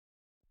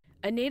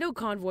A NATO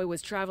convoy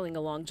was traveling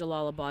along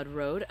Jalalabad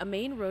Road, a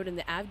main road in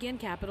the Afghan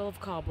capital of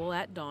Kabul,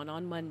 at dawn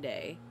on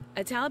Monday.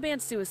 A Taliban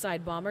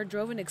suicide bomber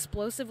drove an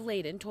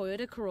explosive-laden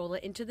Toyota Corolla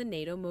into the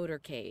NATO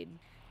motorcade,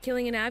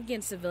 killing an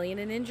Afghan civilian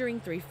and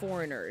injuring 3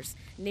 foreigners.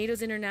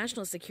 NATO's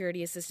International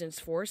Security Assistance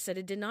Force said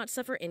it did not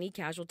suffer any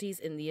casualties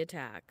in the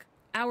attack.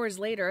 Hours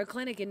later, a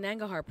clinic in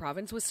Nangarhar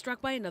province was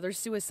struck by another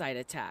suicide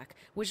attack,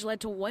 which led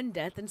to 1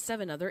 death and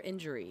 7 other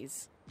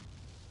injuries.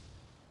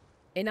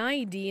 An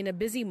IED in a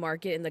busy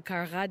market in the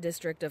Qarabagh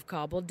district of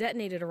Kabul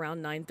detonated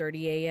around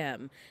 9:30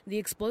 a.m. The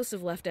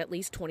explosive left at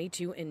least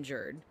 22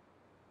 injured.